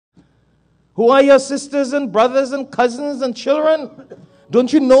Who are your sisters and brothers and cousins and children?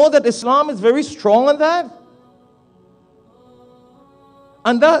 Don't you know that Islam is very strong on that?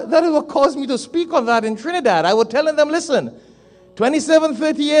 And that is what caused me to speak on that in Trinidad. I was telling them, listen, 27,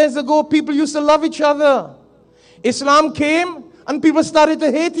 30 years ago, people used to love each other. Islam came and people started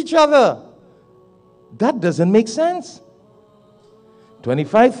to hate each other. That doesn't make sense.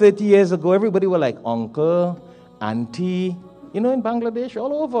 25, 30 years ago, everybody were like uncle, auntie. You know, in Bangladesh,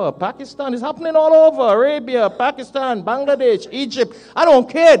 all over. Pakistan is happening all over. Arabia, Pakistan, Bangladesh, Egypt. I don't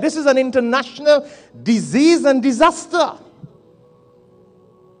care. This is an international disease and disaster.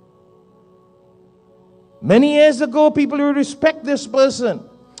 Many years ago, people would respect this person.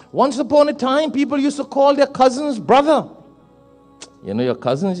 Once upon a time, people used to call their cousins brother. You know, your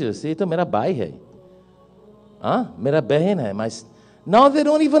cousins, you say, "To mera bhai hai." Huh? Mera behin hai. Now they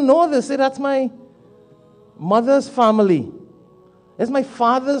don't even know this. Say, that's my mother's family. That's my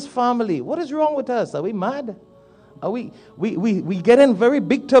father's family. What is wrong with us? Are we mad? Are we get in very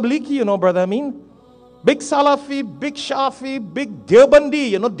big tablighi, you know, brother. I mean, big Salafi, big Shafi, big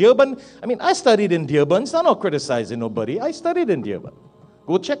Deobandi. You know, Deoband. I mean, I studied in Deoband. So I'm not criticizing nobody. I studied in Deoband.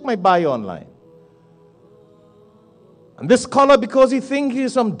 Go check my bio online. And this scholar, because he thinks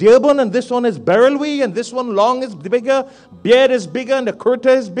he's from Deoband, and this one is Barelwi, and this one long is bigger, beard is bigger, and the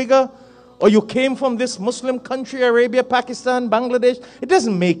kurta is bigger. Or you came from this Muslim country, Arabia, Pakistan, Bangladesh. It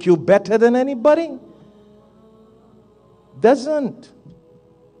doesn't make you better than anybody. Doesn't.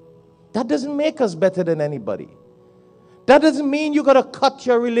 That doesn't make us better than anybody. That doesn't mean you got to cut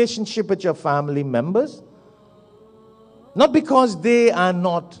your relationship with your family members. Not because they are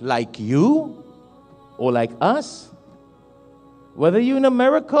not like you or like us. Whether you're in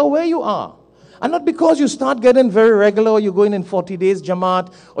America or where you are. And not because you start getting very regular, or you're going in 40 days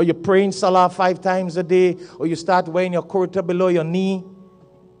Jamaat, or you're praying Salah 5 times a day, or you start wearing your kurta below your knee.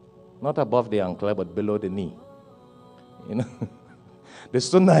 Not above the ankle, but below the knee. You know? The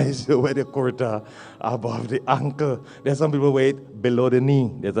sunnah is you wear the kurta above the ankle. There's some people wear it below the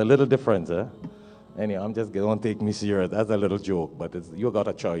knee. There's a little difference, huh? Anyway, don't take me serious. That's a little joke, but you got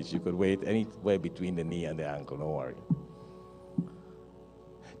a choice. You could wear it anywhere between the knee and the ankle, don't worry.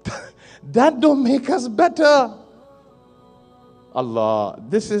 That don't make us better. Allah,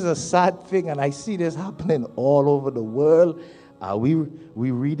 this is a sad thing, and I see this happening all over the world.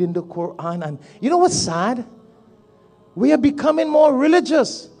 We reading the Quran, and you know what's sad? We are becoming more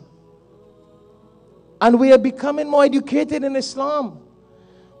religious, and we are becoming more educated in Islam,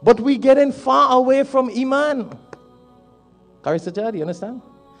 but we're getting far away from Iman. Qari Sajjad, you understand?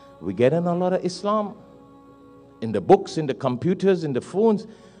 We're getting a lot of Islam in the books, in the computers, in the phones.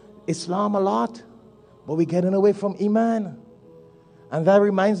 Islam a lot, but we're getting away from Iman. And that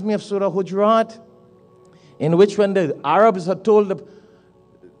reminds me of Surah Hujurat, in which when the Arabs had told the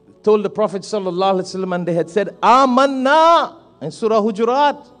Prophet sallallahu alaihi wasallam, and they had said Amanna in Surah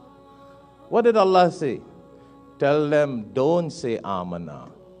Hujurat, what did Allah say? Tell them, don't say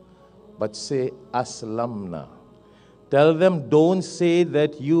Amanna, but say Aslamna. Tell them, don't say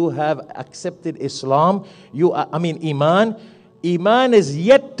that you have accepted Islam. Iman. Iman is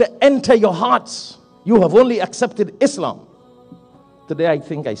yet to enter your hearts. You have only accepted Islam. Today I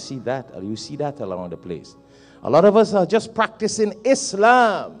think I see that, or you see that around the place. A lot of us are just practicing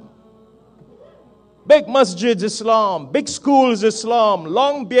Islam. Big masjids Islam, big schools Islam,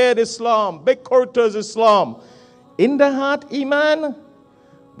 long beard Islam, big kurtas Islam. In the heart, Iman?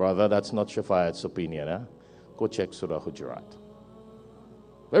 Brother, that's not Shafayat's opinion. Huh? Go check Surah Hujurat.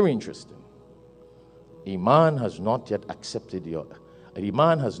 Very interesting. Iman has not yet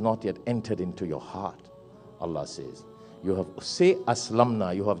Iman has not yet entered into your heart. Allah says, say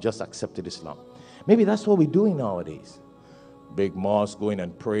Aslamna, you have just accepted Islam. Maybe that's what we're doing nowadays. Big mosque, going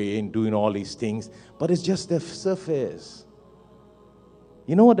and praying, doing all these things, but it's just the surface.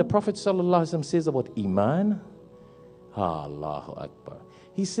 You know what the Prophet ﷺ says about Iman? Allahu Akbar.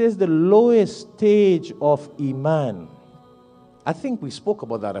 He says the lowest stage of Iman. I think we spoke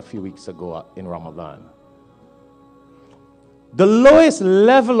about that a few weeks ago in Ramadan. The lowest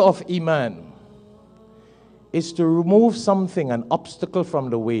level of Iman is to remove something, an obstacle from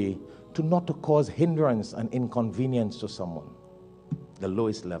the way, to not to cause hindrance and inconvenience to someone. The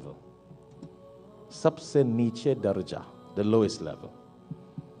lowest level. Sabse niche darja, the lowest level.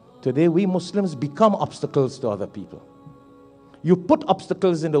 Today we Muslims become obstacles to other people. You put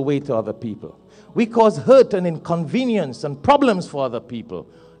obstacles in the way to other people. We cause hurt and inconvenience and problems for other people.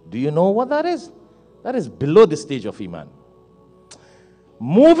 Do you know what that is? That is below the stage of Iman.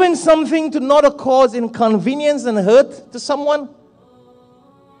 Moving something to not cause inconvenience and hurt to someone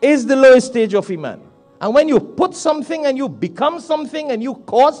is the lowest stage of Iman. And when you put something and you become something and you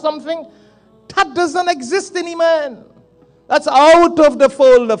cause something, That doesn't exist in Iman. That's out of the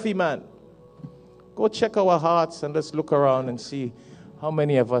fold of Iman. Go check our hearts and let's look around and see how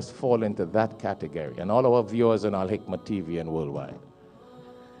many of us fall into that category. And all our viewers on Al Hikmah TV and worldwide.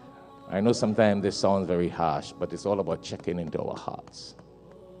 I know sometimes this sounds very harsh, but it's all about checking into our hearts.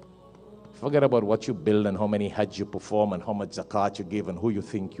 Forget about what you build and how many hajj you perform and how much zakat you give and who you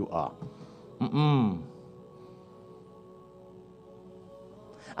think you are.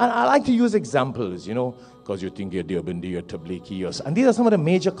 And I like to use examples, because you think you're Deobandi, you're Tablighi, and these are some of the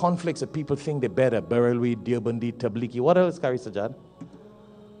major conflicts that people think they're better. Barelwi, Deobandi, Tablighi. What else, Qari Sajjad?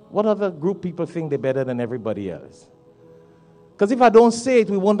 What other group people think they're better than everybody else? Because if I don't say it,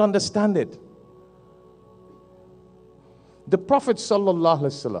 we won't understand it. The Prophet Sallallahu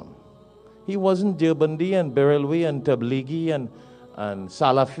Alaihi Wasallam, he wasn't Deobandi and Barelwi and Tablighi and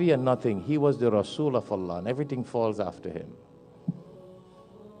Salafi and nothing. He was the Rasul of Allah, and everything falls after him.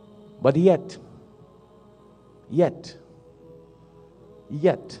 But yet, he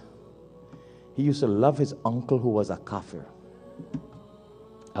used to love his uncle who was a kafir,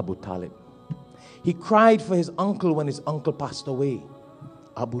 Abu Talib. He cried for his uncle when his uncle passed away,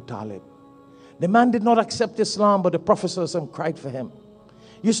 Abu Talib. The man did not accept Islam, but the Prophet ﷺ cried for him.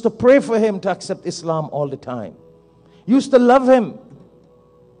 Used to pray for him to accept Islam all the time. Used to love him.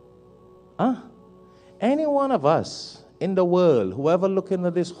 Any one of us in the world, whoever looking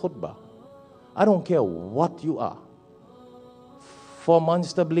at this khutbah, I don't care what you are. 4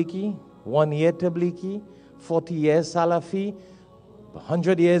 months Tablighi, 1 year Tablighi, 40 years Salafi,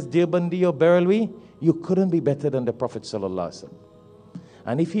 100 years Deobandi or Barelwi, you couldn't be better than the Prophet Sallallahu Alaihi Wasallam.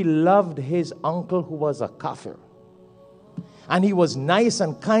 And if he loved his uncle who was a kafir, and he was nice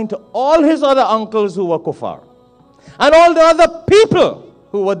and kind to all his other uncles who were kuffar, and all the other people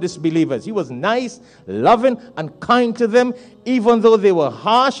who were disbelievers, he was nice, loving, and kind to them, even though they were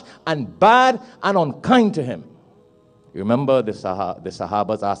harsh and bad and unkind to him. You remember the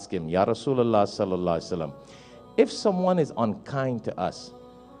Sahabas asked him, Ya Rasulullah Sallallahu Alaihi Wasallam, if someone is unkind to us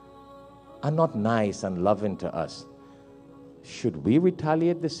and not nice and loving to us, should we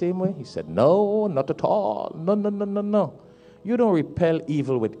retaliate the same way? He said, no, not at all. No. You don't repel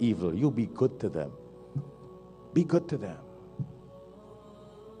evil with evil. You be good to them. Be good to them.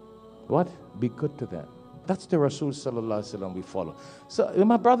 What? Be good to them. That's the Rasul Sallallahu Alaihi Wasallam we follow. So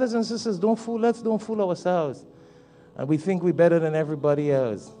my brothers and sisters, don't fool ourselves. And we think we're better than everybody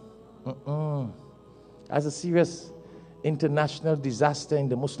else. As a serious international disaster in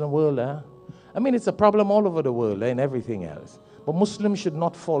the Muslim world. I mean, it's a problem all over the world and everything else. But Muslims should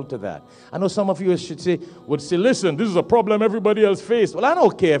not fall to that. I know some of you would say, listen, this is a problem everybody else faced. Well, I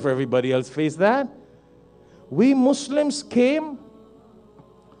don't care if everybody else faced that. We Muslims came.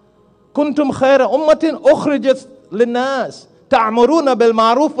 Kuntum khayra ummatin ukhrijat linnas ta'muruna bil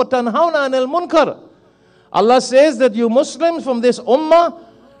ma'ruf wa tanhauna 'anil munkar. Allah says that you Muslims from this ummah,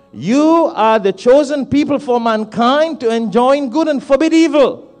 you are the chosen people for mankind to enjoin good and forbid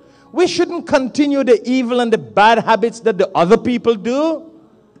evil. We shouldn't continue the evil and the bad habits that the other people do.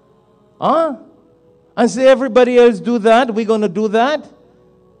 And say everybody else do that, we're going to do that.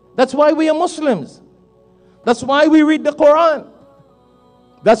 That's why we are Muslims. That's why we read the Quran.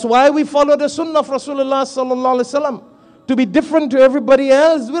 That's why we follow the Sunnah of Rasulullah Sallallahu Alaihi Wasallam. To be different to everybody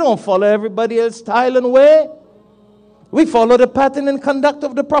else, we don't follow everybody else's style and way. We follow the pattern and conduct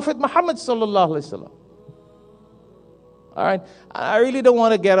of the Prophet Muhammad Sallallahu Alaihi Wasallam. All right, I really don't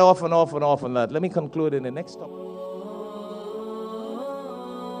want to get off on that. Let me conclude in the next topic.